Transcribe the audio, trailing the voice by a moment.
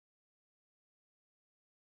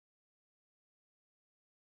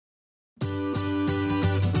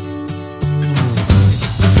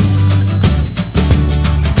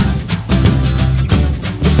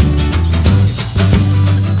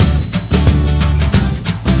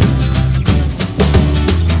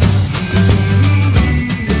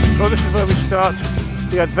start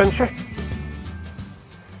the adventure.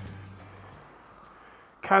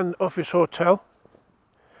 Can Office Hotel,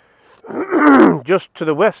 just to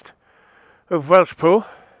the west of Welshpool.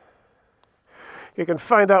 You can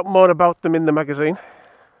find out more about them in the magazine.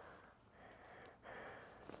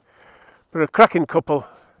 But a cracking couple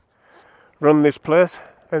run this place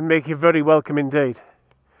and make you very welcome indeed.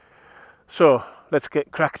 So let's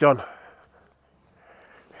get cracked on.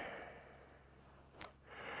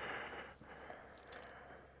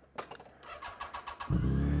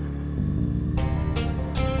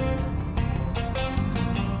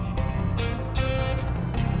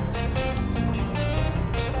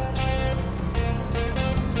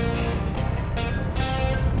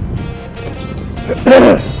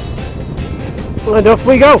 And off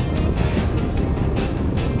we go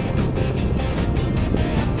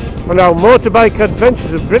on our motorbike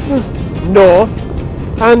adventures of Britain, North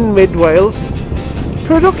and Mid Wales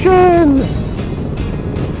production.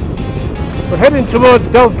 We're heading towards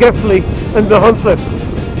Dalgefli and the Huntley,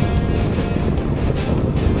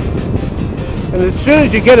 and as soon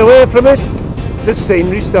as you get away from it, the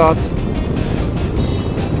scenery starts.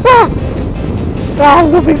 I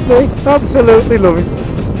love it, mate. Absolutely love it.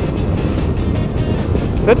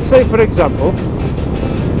 Let's say, for example,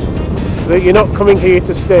 that you're not coming here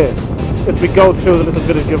to stay as we go through the little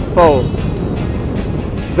village of Fowl.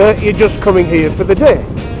 That you're just coming here for the day.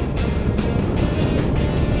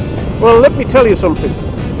 Well, let me tell you something.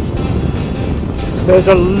 There's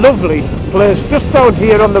a lovely place just down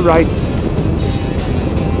here on the right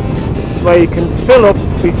where you can fill up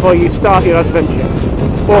before you start your adventure,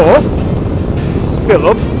 or fill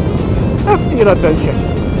up after your adventure.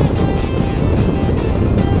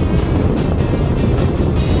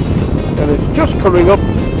 And it's just coming up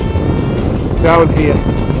down here.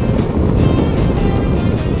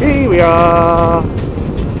 Here we are.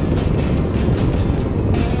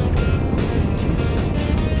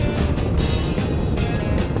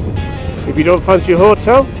 If you don't fancy a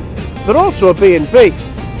hotel, they're also a B&B.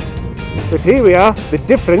 But here we are, the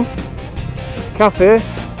different cafe,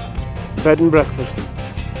 bed and breakfast.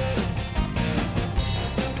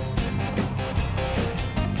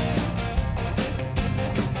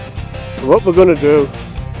 What we're going to do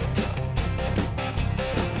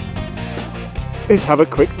is have a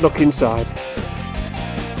quick look inside.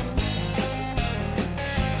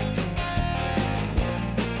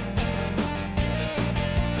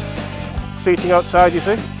 Seating outside, you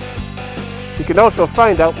see. You can also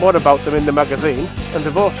find out more about them in the magazine, and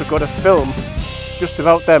they've also got a film just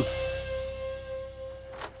about them.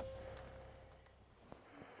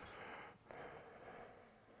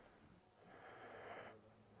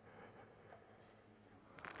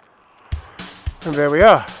 And there we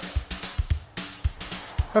are.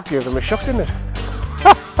 That gave them a shock, didn't it?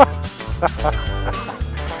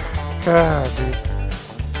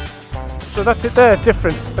 So that's it there,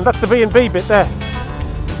 different. And that's the B&B bit there.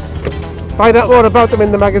 Find out more about them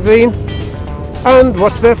in the magazine and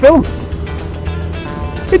watch their film.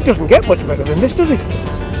 It doesn't get much better than this, does it?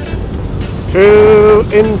 To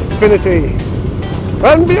infinity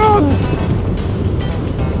and beyond.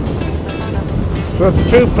 So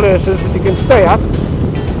that's two places that you can stay at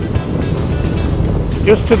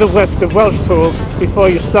just to the west of Welshpool before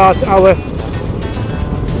you start our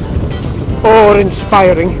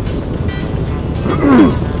awe-inspiring,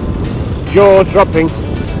 jaw-dropping,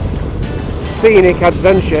 scenic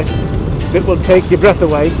adventure that will take your breath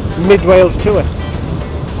away, Mid-Wales tour.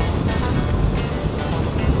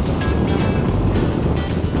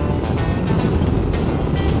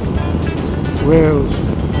 Wales.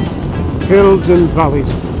 Hills and valleys.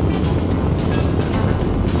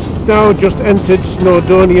 Now just entered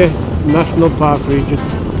Snowdonia National Park region.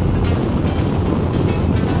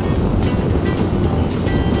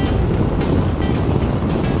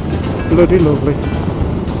 Bloody lovely.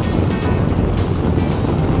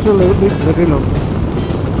 Absolutely bloody lovely.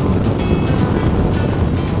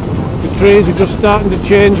 The trees are just starting to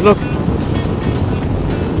change, look.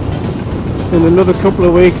 In another couple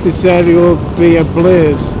of weeks this area will be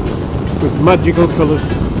ablaze with magical colours.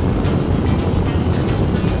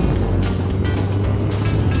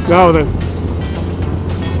 Now then,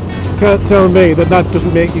 can't tell me that that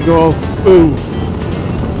doesn't make you go ooh,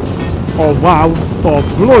 or wow, or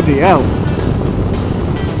bloody hell.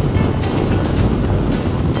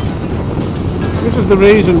 This is the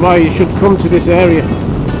reason why you should come to this area.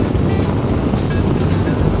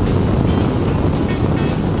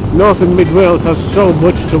 North and Mid Wales has so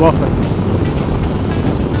much to offer.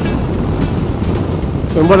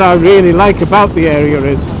 And what I really like about the area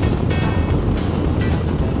is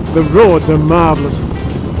the roads are marvellous.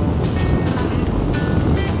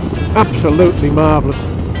 Absolutely marvellous.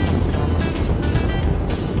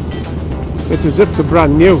 It's as if they're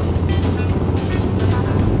brand new.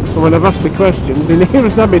 And when I've asked the question, the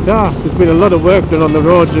nearest ambits are. There's been a lot of work done on the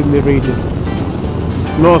roads in the region,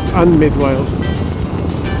 North and Mid Wales.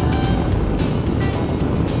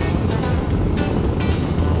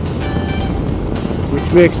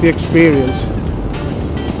 Which makes the experience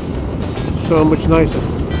so much nicer.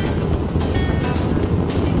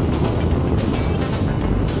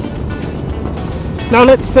 Now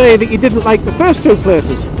let's say that you didn't like the first two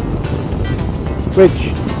places,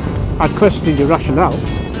 which I'd question your rationale,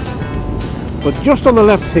 but just on the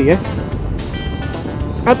left here,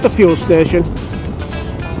 at the fuel station,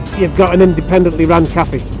 you've got an independently run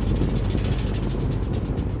cafe.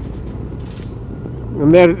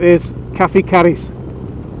 And there it is, Cafe Carries.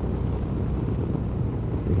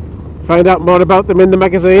 Find out more about them in the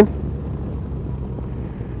magazine.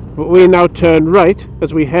 But we now turn right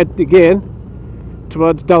as we head again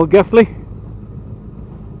towards Dalgethley.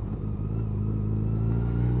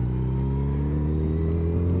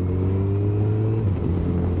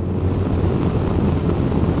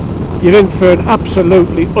 You're in for an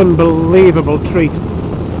absolutely unbelievable treat,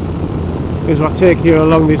 is what take you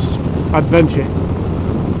along this adventure.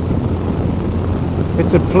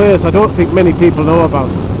 It's a place I don't think many people know about.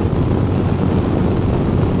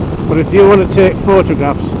 But if you want to take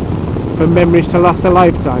photographs for memories to last a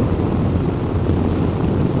lifetime,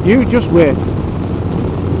 you just wait.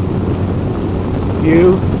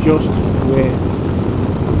 You just wait.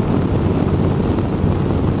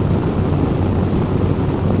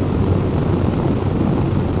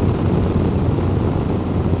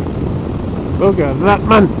 Look at that,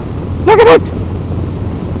 man! Look at it!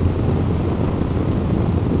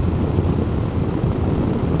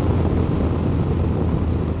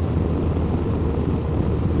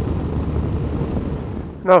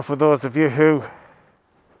 Now for those of you who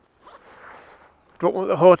don't want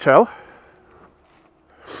the hotel,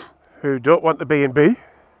 who don't want the B&B,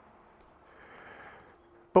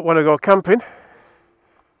 but want to go camping,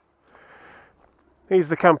 here's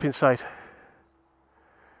the camping site.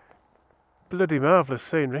 Bloody marvellous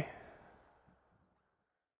scenery.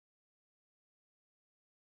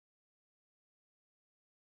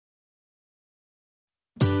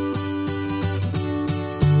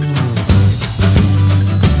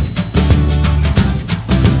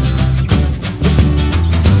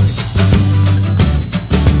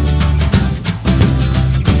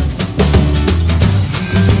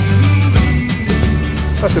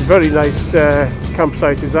 That's a very nice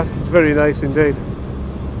campsite, is that? Very nice indeed.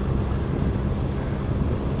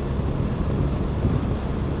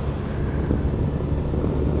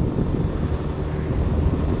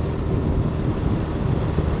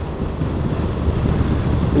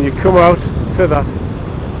 And you come out to that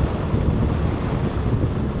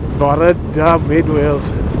Borrada Mid Wales.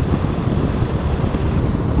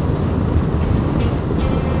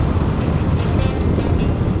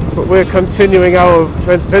 But we're continuing our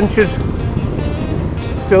adventures,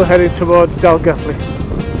 still heading towards Dalgethley.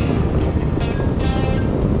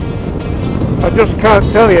 I just can't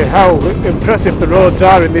tell you how impressive the roads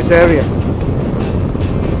are in this area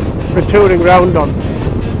for touring round on.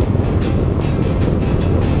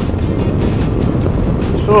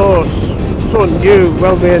 So new,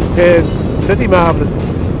 well maintained, pretty marvellous.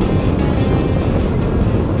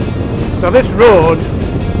 Now this road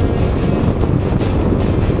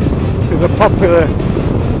is a popular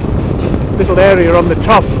little area on the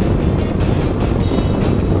top.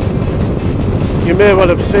 You may well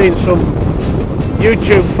have seen some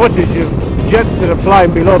YouTube footage of jets that are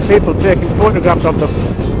flying below people taking photographs of them.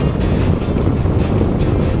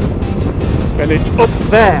 And it's up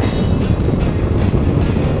there.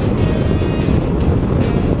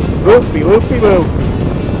 Whoopie whoopie whoop.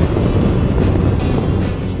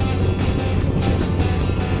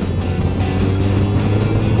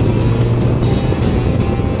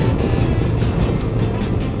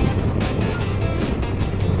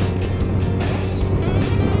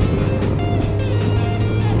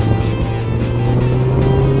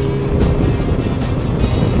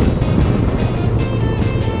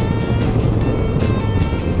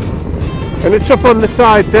 And it's up on the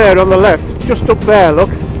side there on the left, just up there,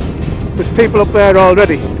 look. There's people up there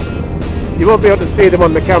already. You won't be able to see them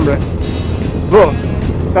on the camera, but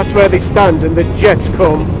that's where they stand and the jets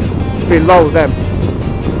come below them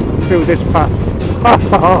through this pass.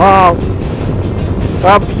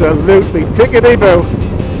 Absolutely tickety-boo.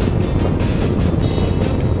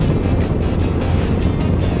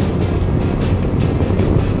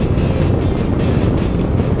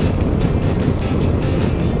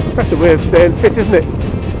 That's a way of staying fit, isn't it?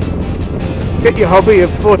 get your hobby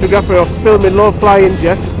of photography or filming low flying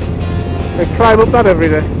jets and climb up that every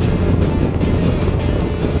day.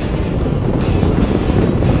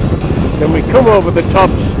 Then we come over the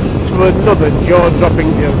tops to another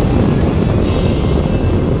jaw-dropping view.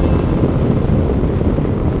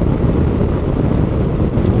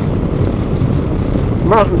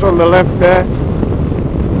 Mountains on the left there,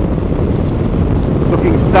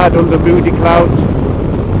 looking sad under moody clouds.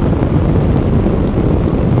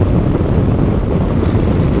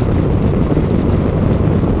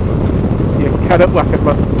 You cannot whack it,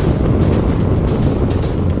 man.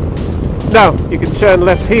 Now, you can turn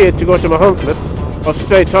left here to go to Mahontleth or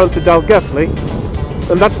straight on to Dalgethly,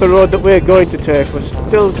 and that's the road that we're going to take. We're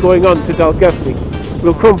still going on to Dalgethly.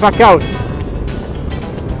 We'll come back out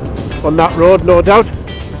on that road, no doubt.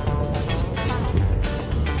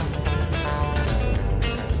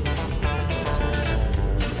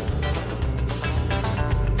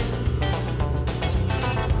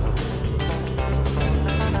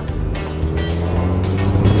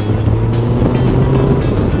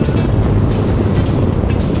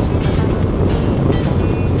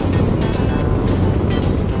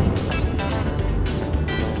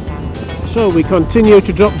 So we continue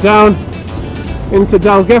to drop down into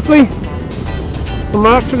Dalgethly, and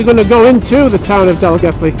we're actually going to go into the town of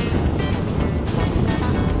Dalgethly,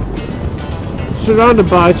 surrounded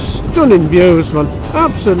by stunning views, man,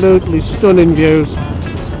 absolutely stunning views.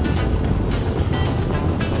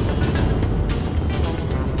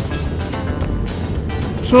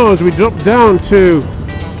 So as we drop down to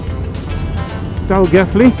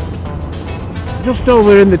Dalgethly, just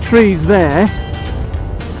over in the trees there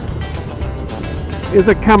is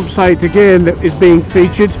a campsite again that is being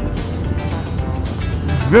featured.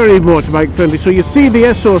 Very motorbike friendly. So you see the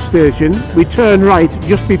Esso station, we turn right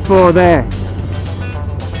just before there,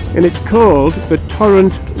 and it's called the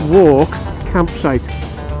Torrent Walk campsite.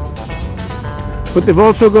 But they've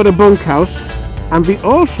also got a bunkhouse, and they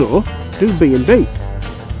also do B&B,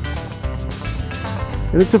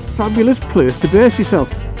 and it's a fabulous place to base yourself,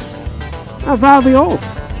 as are they all.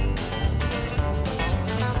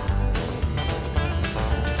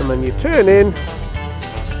 And then you turn in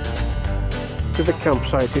to the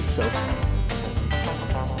campsite itself.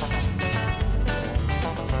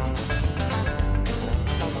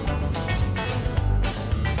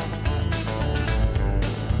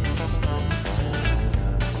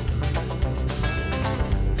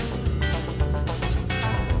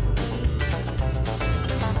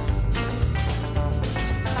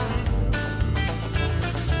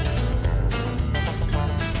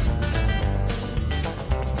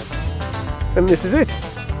 And this is it.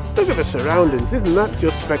 Look at the surroundings, isn't that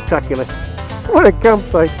just spectacular? What a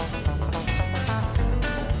campsite!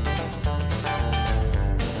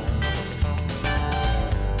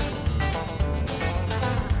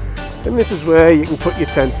 And this is where you can put your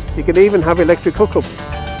tent. You can even have electric hookup.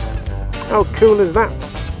 How cool is that?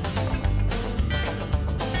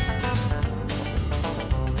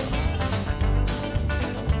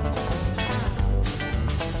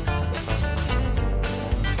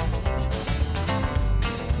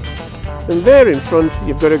 And there in front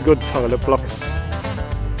you've got a good toilet block.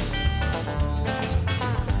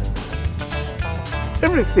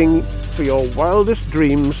 Everything for your wildest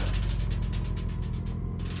dreams.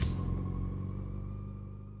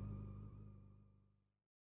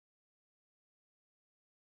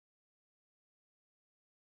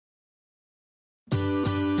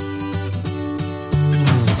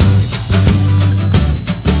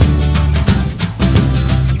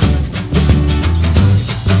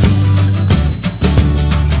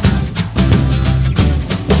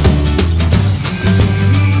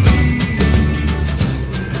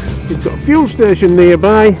 You've got a fuel station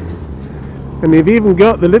nearby, and you've even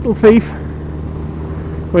got the Little Thief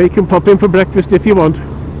where you can pop in for breakfast if you want.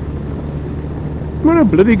 What a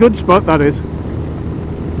bloody good spot that is.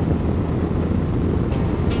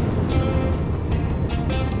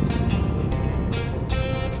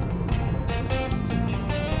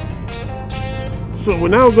 So we're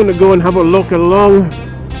now going to go and have a look along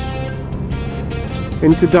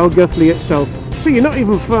into Dalgethly itself. So you're not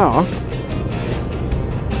even far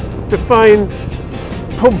to find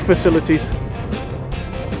pub facilities.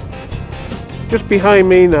 Just behind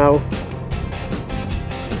me now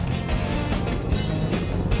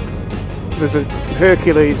there's a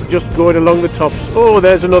Hercules just going along the tops. Oh,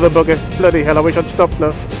 there's another bugger. Bloody hell, I wish I'd stopped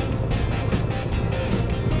now.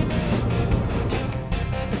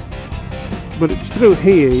 But it's through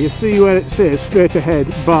here. You see where it says straight ahead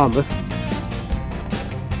Barmouth?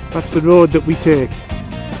 That's the road that we take.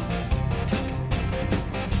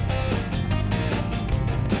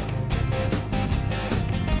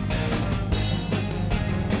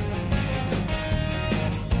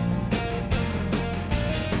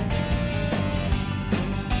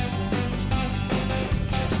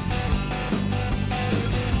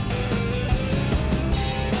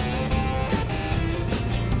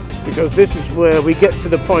 because this is where we get to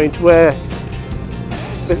the point where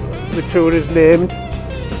the tour is named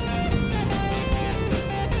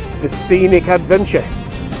the Scenic Adventure,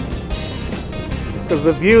 because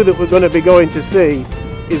the view that we're going to be going to see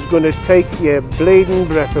is going to take your bleeding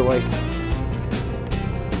breath away.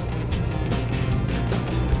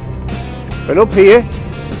 And up here,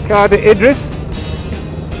 Carter Idris.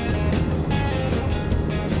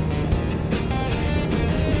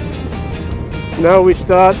 Now we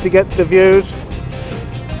start to get the views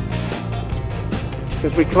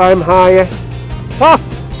as we climb higher. Ha!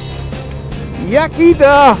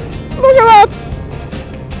 Yakita! Look at that!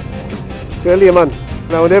 Tell you, man,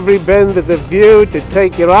 now in every bend there's a view to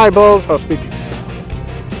take your eyeballs hostage.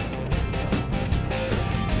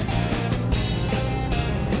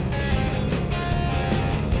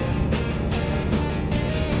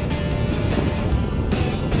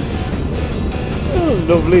 Oh,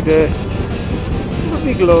 lovely day.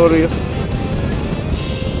 Lovely, glorious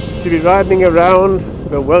to be riding around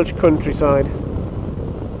the Welsh countryside.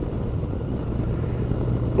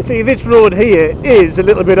 You see, this road here is a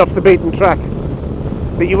little bit off the beaten track,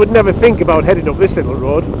 but you would never think about heading up this little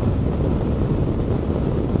road.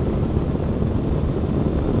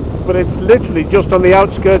 But it's literally just on the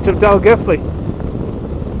outskirts of Dalgethly.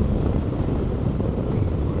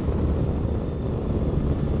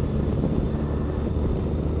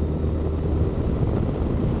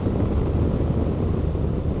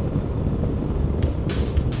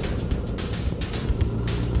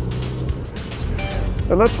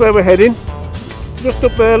 And that's where we're heading. Just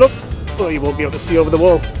up there, look. Oh, you won't be able to see over the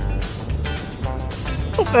wall.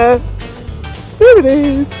 Up there. There it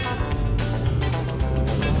is.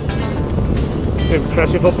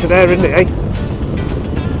 Impressive up to there, isn't it, eh?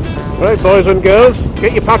 Right, boys and girls,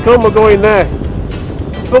 get your pack on, we're going there.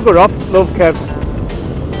 Bugger off, love, Kev.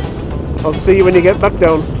 I'll see you when you get back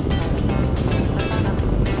down.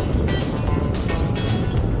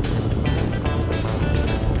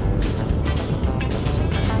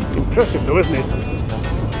 Impressive though, isn't it?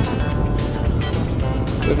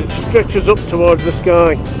 As it stretches up towards the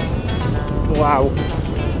sky. Wow.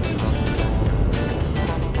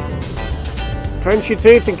 Clench your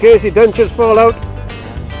teeth in case your dentures fall out.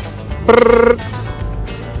 Brrr.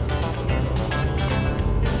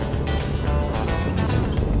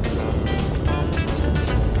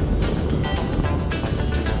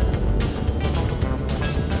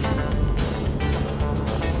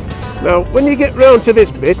 Now, when you get round to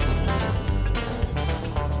this bit,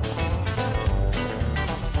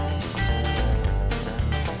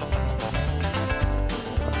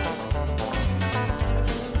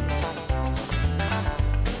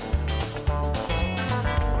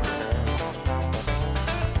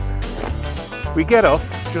 we get off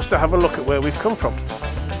just to have a look at where we've come from.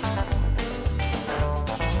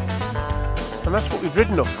 And that's what we've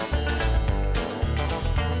ridden up.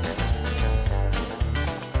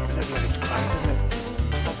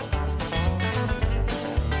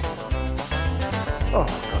 Oh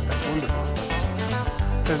God, that's wonderful.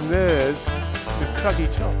 And there's the craggy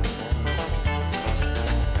top.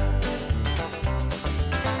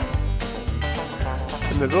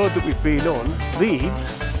 And the road that we've been on leads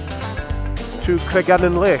to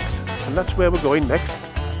Creggannon Lakes, and that's where we're going next.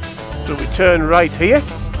 So we turn right here,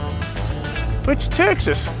 which takes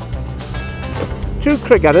us to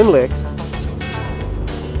Creggannon Lakes.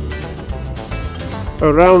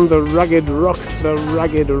 Around the ragged rock, the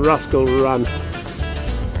ragged rascal ran.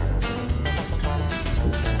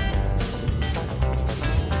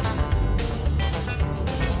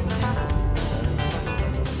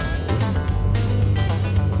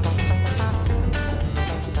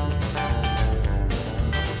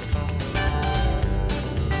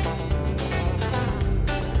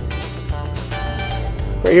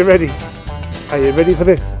 Are you ready? Are you ready for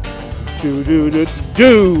this? Do do do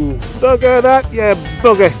do! Look at that, you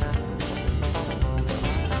bugger!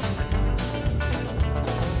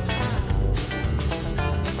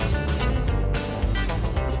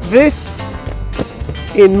 This,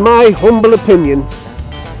 in my humble opinion,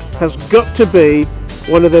 has got to be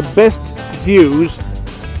one of the best views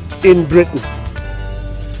in Britain.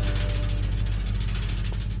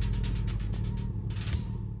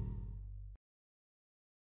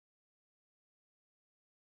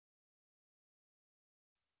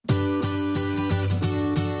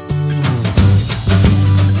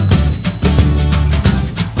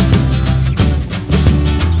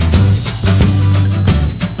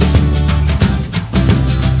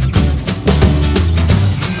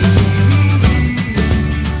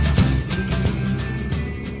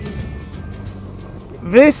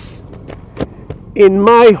 This, in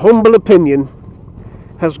my humble opinion,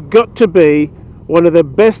 has got to be one of the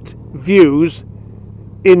best views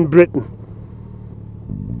in Britain.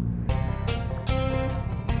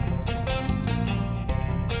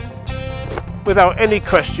 Without any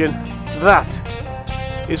question,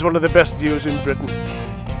 that is one of the best views in Britain.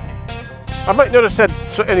 I might not have said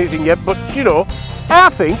anything yet, but you know,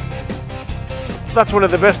 I think that's one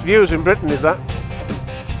of the best views in Britain, is that?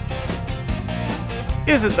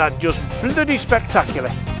 Isn't that just bloody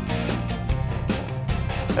spectacular?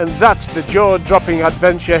 And that's the jaw-dropping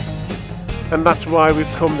adventure, and that's why we've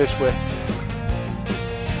come this way.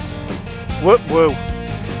 Whoa, whoa.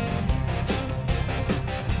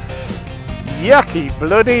 Yucky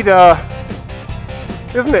bloody da,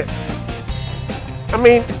 isn't it? I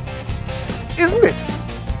mean, isn't it?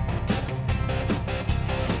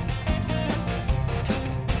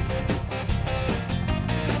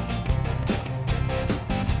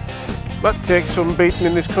 That takes some beating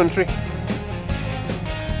in this country.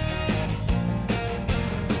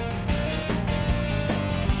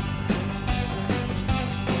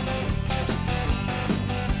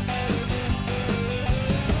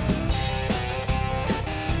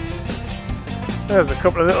 There's a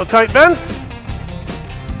couple of little tight bends.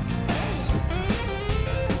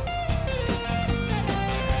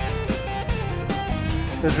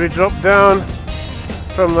 As we drop down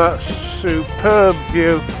from that superb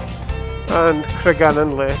view and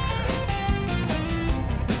Craigavon Lakes.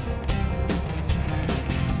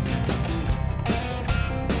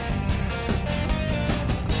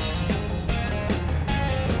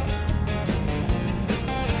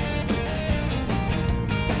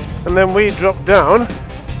 And then we drop down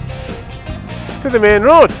to the main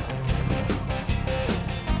road,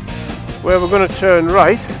 where we're going to turn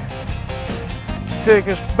right, take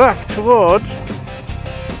us back towards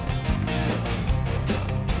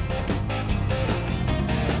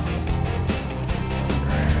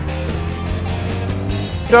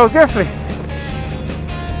Dalgeffley.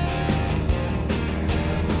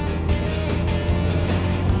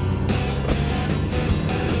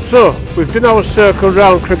 So, we've done our circle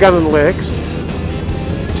round Craigavon Lakes,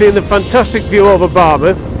 seen the fantastic view over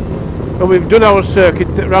Barmouth, and we've done our circuit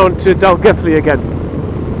round to Dalgeffley again.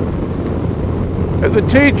 At the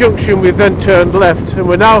T-junction we've then turned left, and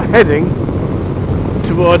we're now heading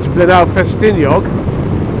towards Blaenau-Festiniog,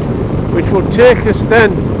 which will take us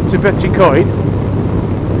then to Bettycoed,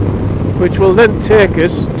 which will then take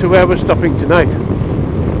us to where we're stopping tonight.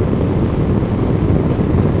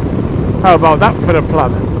 How about that for a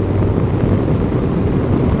plan?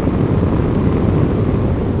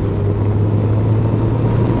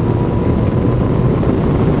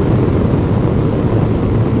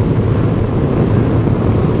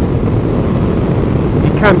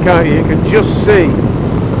 Can't you? You can just see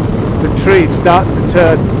the trees starting to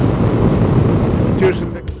turn.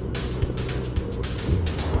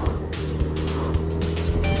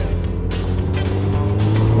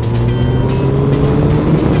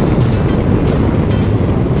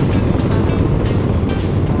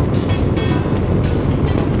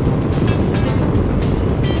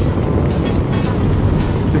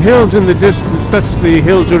 The hills in the distance, that's the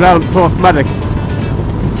hills around Porthmadog.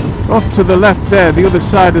 Off to the left there, the other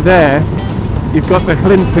side of there, you've got the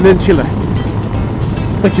Llyn Peninsula,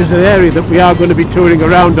 which is an area that we are going to be touring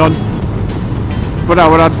around on for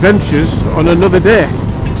our adventures on another day.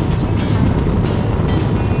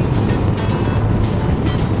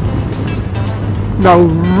 Now,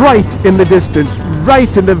 right in the distance,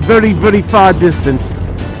 right in the very, very far distance,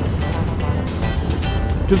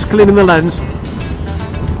 just cleaning the lens,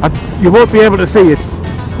 you won't be able to see it,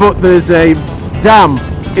 but there's a dam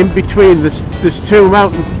in between. There's two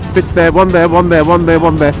mountain bits there, one there, one there, one there,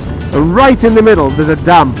 one there, and right in the middle there's a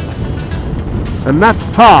dam, and that's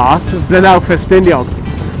part of Blaenau-Festiniog,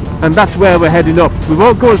 and that's where we're heading up. We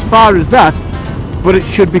won't go as far as that, but it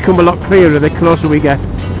should become a lot clearer the closer we get.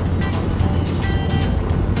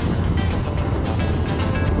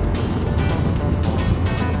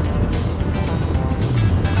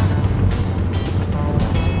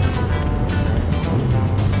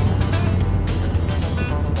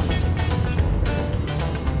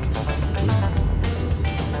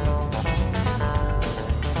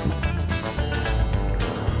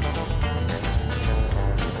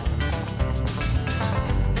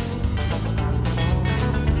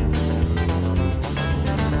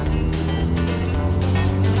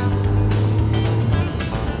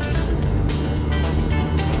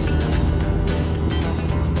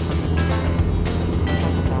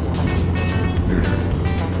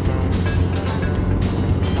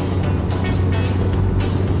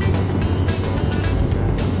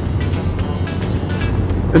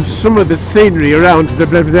 And some of the scenery around the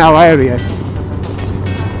now area.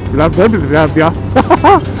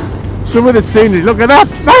 Some of the scenery, look at that!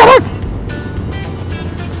 Look at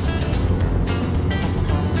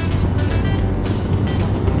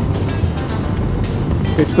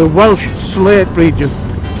it! It's the Welsh Slate region.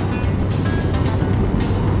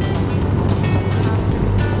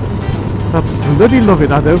 I bloody love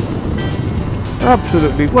it, I do.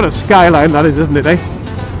 Absolutely. What a skyline that is, isn't it, eh?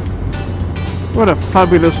 What a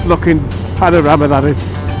fabulous looking panorama that is.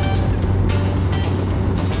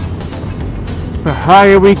 The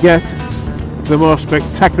higher we get, the more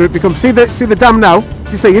spectacular it becomes. See the dam now?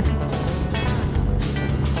 Do you see it?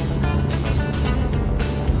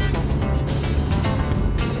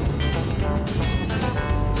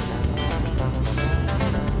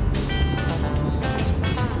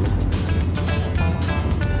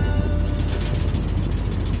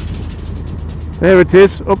 There it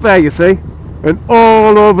is, up there you see, and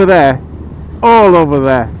all over there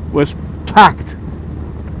was packed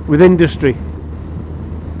with industry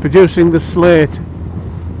producing the slate.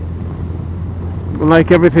 And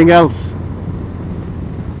like everything else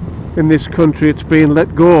in this country, it's been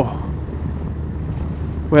let go,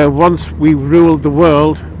 where once we ruled the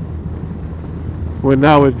world, we're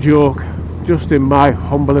now a joke, just in my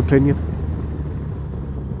humble opinion.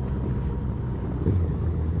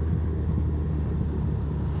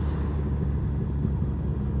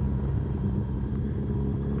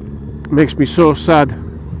 Makes me so sad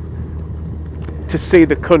to see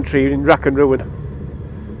the country in rack and ruin,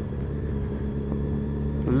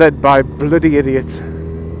 led by bloody idiots,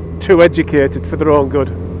 too educated for their own good.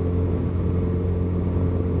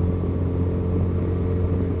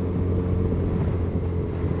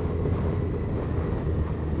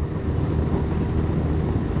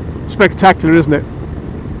 Spectacular, isn't it?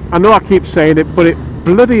 I know I keep saying it, but it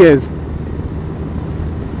bloody is.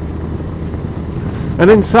 And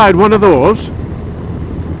inside one of those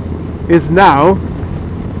is now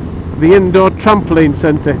the indoor trampoline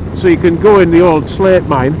centre, so you can go in the old slate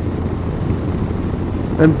mine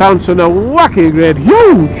and bounce on a wacky great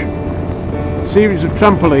huge series of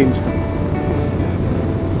trampolines.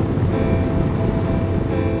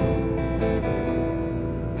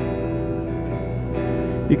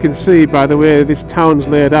 You can see by the way this town's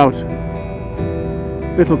laid out,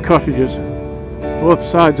 little cottages both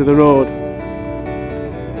sides of the road.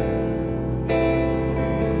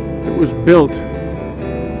 Was built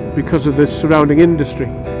because of the surrounding industry.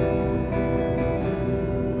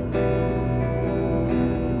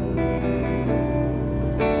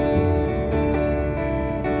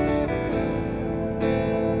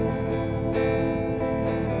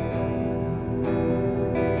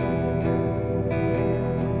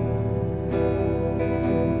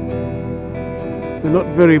 They're not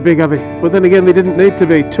very big, are they? But then again, they didn't need to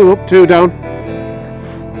be. 2 up, 2 down.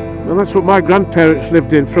 And that's what my grandparents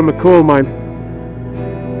lived in, from a coal mine.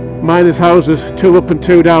 Miners' houses, 2 up and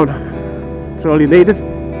 2 down. That's all you needed.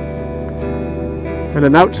 And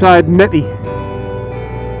an outside netty,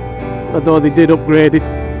 although they did upgrade it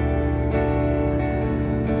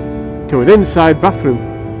to an inside bathroom.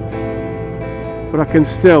 But I can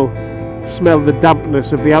still smell the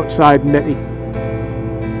dampness of the outside netty.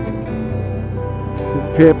 The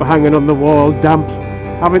paper hanging on the wall, damp.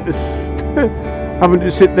 Having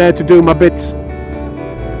to sit there to do my bits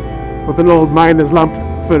with an old miner's lamp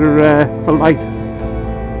for light.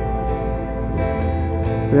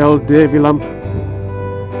 The old Davy lamp.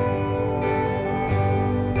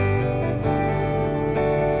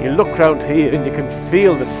 You look round here and you can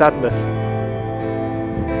feel the sadness.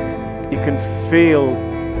 You can feel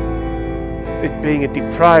it being a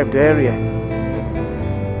deprived area.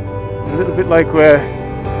 A little bit like where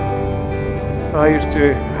I used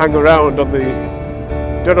to hang around on the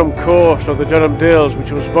Durham coast or the Durham Dales,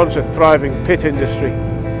 which was once a thriving pit industry.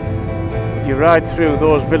 You ride through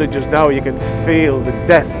those villages now, you can feel the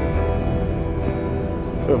death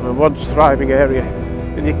of a once thriving area,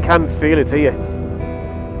 and you can feel it here.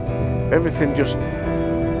 Everything just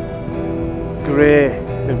grey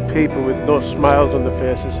and people with no smiles on their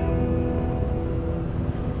faces.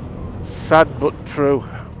 Sad but true.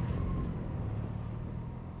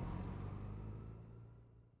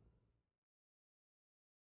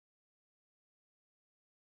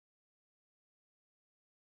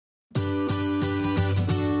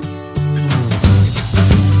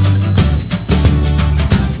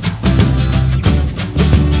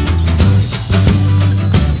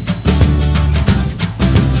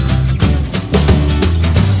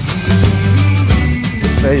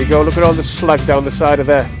 There you go, look at all the slag down the side of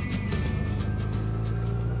there.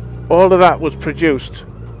 All of that was produced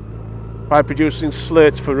by producing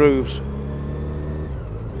slates for roofs.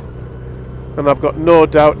 And I've got no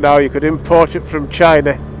doubt now you could import it from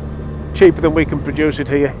China cheaper than we can produce it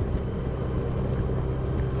here.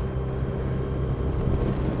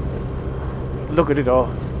 Look at it all.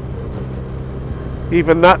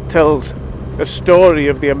 Even that tells a story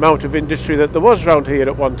of the amount of industry that there was around here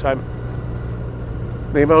at one time.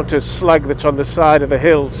 The amount of slag that's on the side of the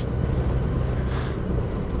hills,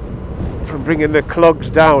 from bringing the clogs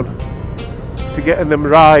down to getting them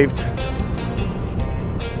rived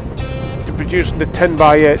to producing the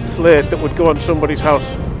 10x8 slate that would go on somebody's house.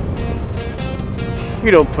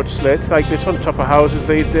 You don't put slates like this on top of houses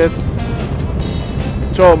these days.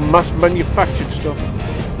 It's all mass manufactured stuff.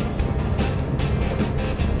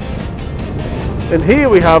 And here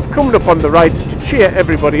we have, coming up on the right to cheer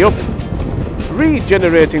everybody up,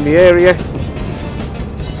 regenerating the area,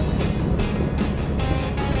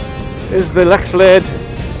 is the Lechlade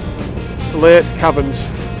Slate Caverns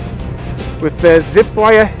with their zip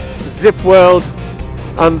wire, zip world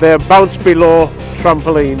and their bounce below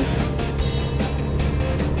trampolines.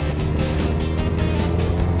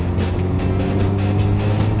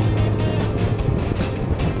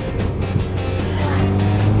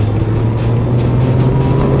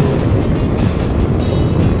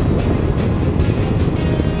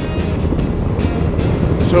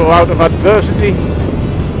 So out of adversity,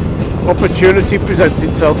 opportunity presents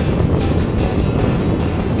itself.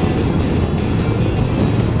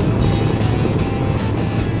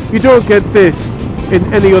 You don't get this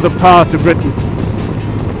in any other part of Britain.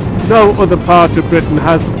 No other part of Britain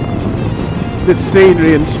has the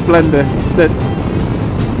scenery and splendour that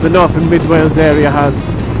the North and Mid Wales area has,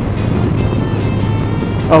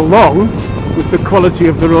 along with the quality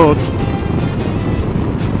of the roads.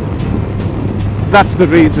 That's the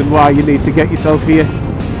reason why you need to get yourself here.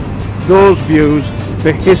 Those views,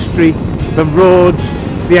 the history, the roads,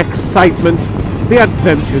 the excitement, the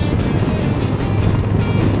adventures.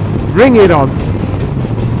 Bring it on.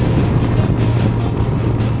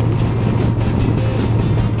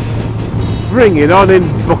 Bring it on in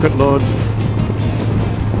bucket loads.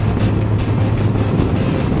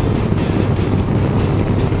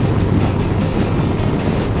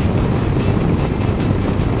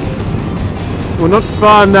 We're not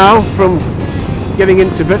far now from getting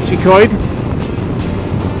into Betsy Coed,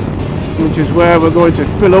 which is where we're going to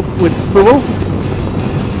fill up with fuel.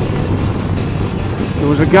 There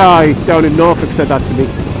was a guy down in Norfolk said that to me,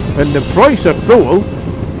 and the price of fuel.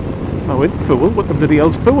 I went, fuel? What the bloody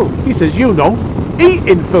hell's fuel? He says, you know,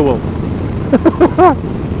 eating fuel.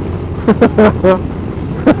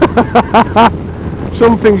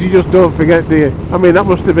 Some things you just don't forget, do you? I mean, that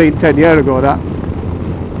must have been 10 years ago, that.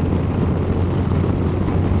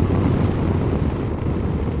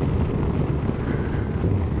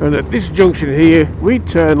 And at this junction here, we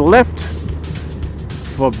turn left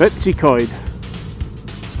for Betsy Coed.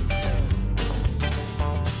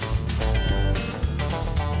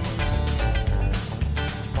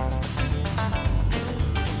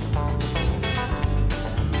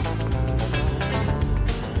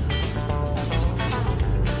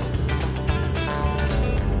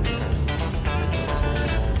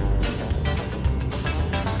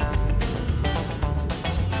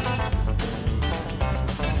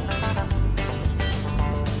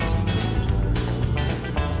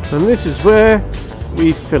 And this is where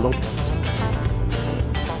we fill up,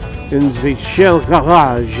 in the Shell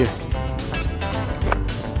garage.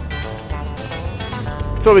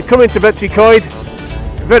 So we come into Betsy Coed,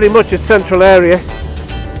 very much a central area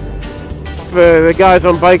for the guys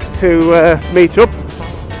on bikes to meet up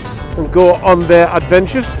and go on their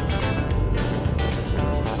adventures.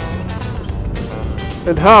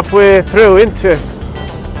 And halfway through into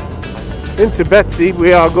Betsy,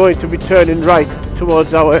 we are going to be turning right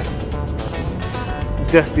towards our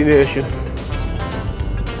destination.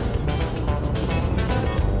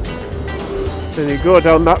 Then you go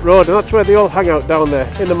down that road, and that's where they all hang out down there,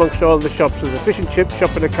 in amongst all the shops. There's a fish and chip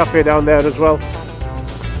shop and a cafe down there as well,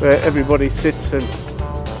 where everybody sits and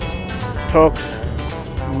talks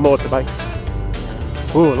motorbikes.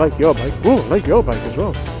 Oh, I like your bike. Oh, I like your bike as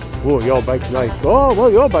well. Oh, your bike's nice. Oh,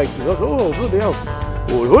 well, your bike's nice. Oh, bloody hell.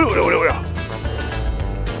 Oh,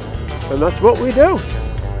 and that's what we do.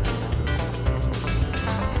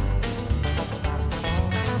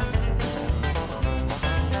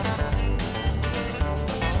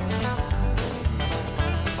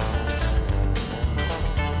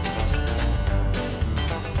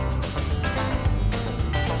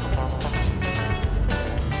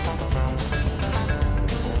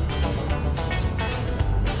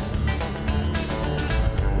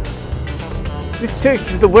 This takes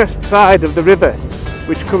you to the west side of the river,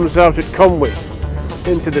 which comes out at Conwy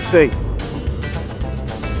into the sea.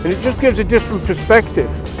 And it just gives a different perspective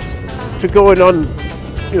to going on,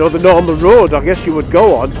 you know, the normal road I guess you would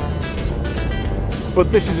go on.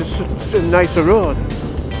 But this is such a nicer road.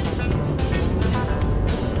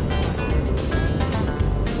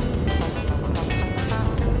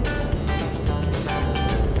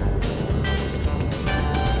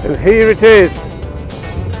 And here it is,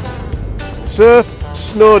 Surf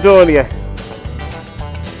Snowdonia.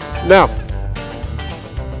 Now,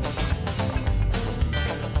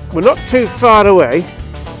 we're not too far away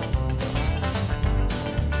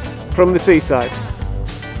from the seaside.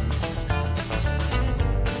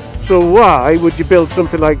 So why would you build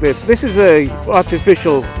something like this? This is an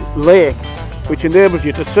artificial lake which enables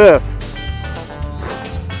you to surf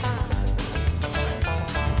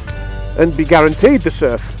and be guaranteed the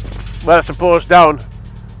surf. Well, I suppose down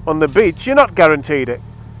on the beach you're not guaranteed it.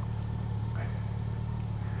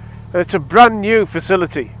 And it's a brand new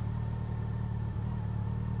facility.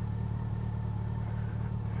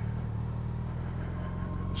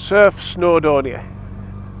 Surf Snowdonia.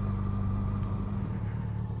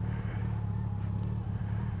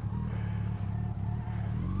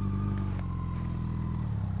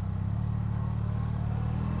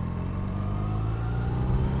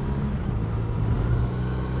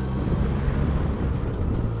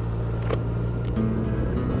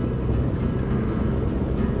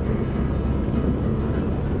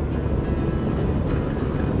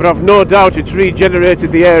 But I've no doubt it's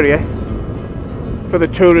regenerated the area for the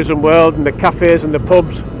tourism world and the cafes and the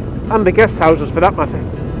pubs and the guest houses for that matter.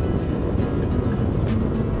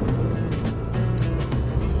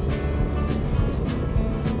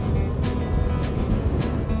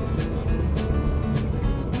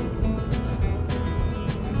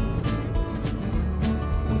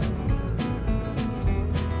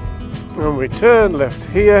 And we turn left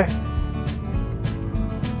here.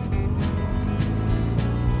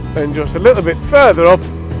 And just a little bit further up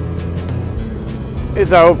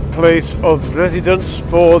is our place of residence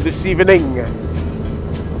for this evening.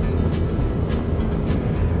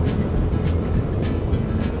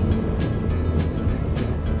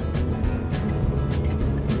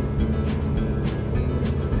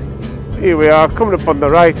 Here we are, coming up on the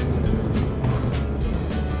right.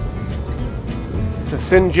 The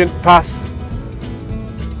St. John Pass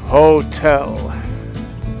Hotel.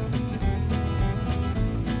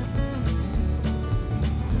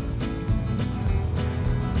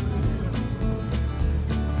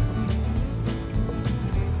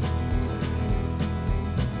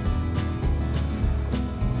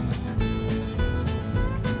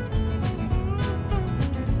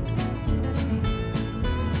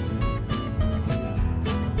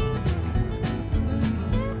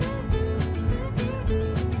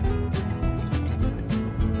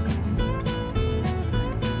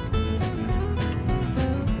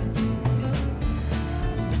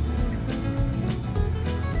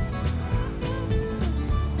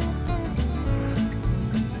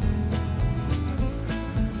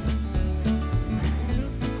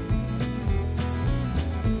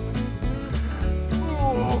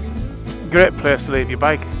 Great place to leave your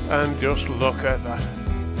bike, and just look at that.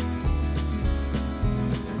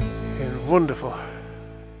 In wonderful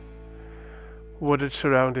wooded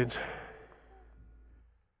surroundings.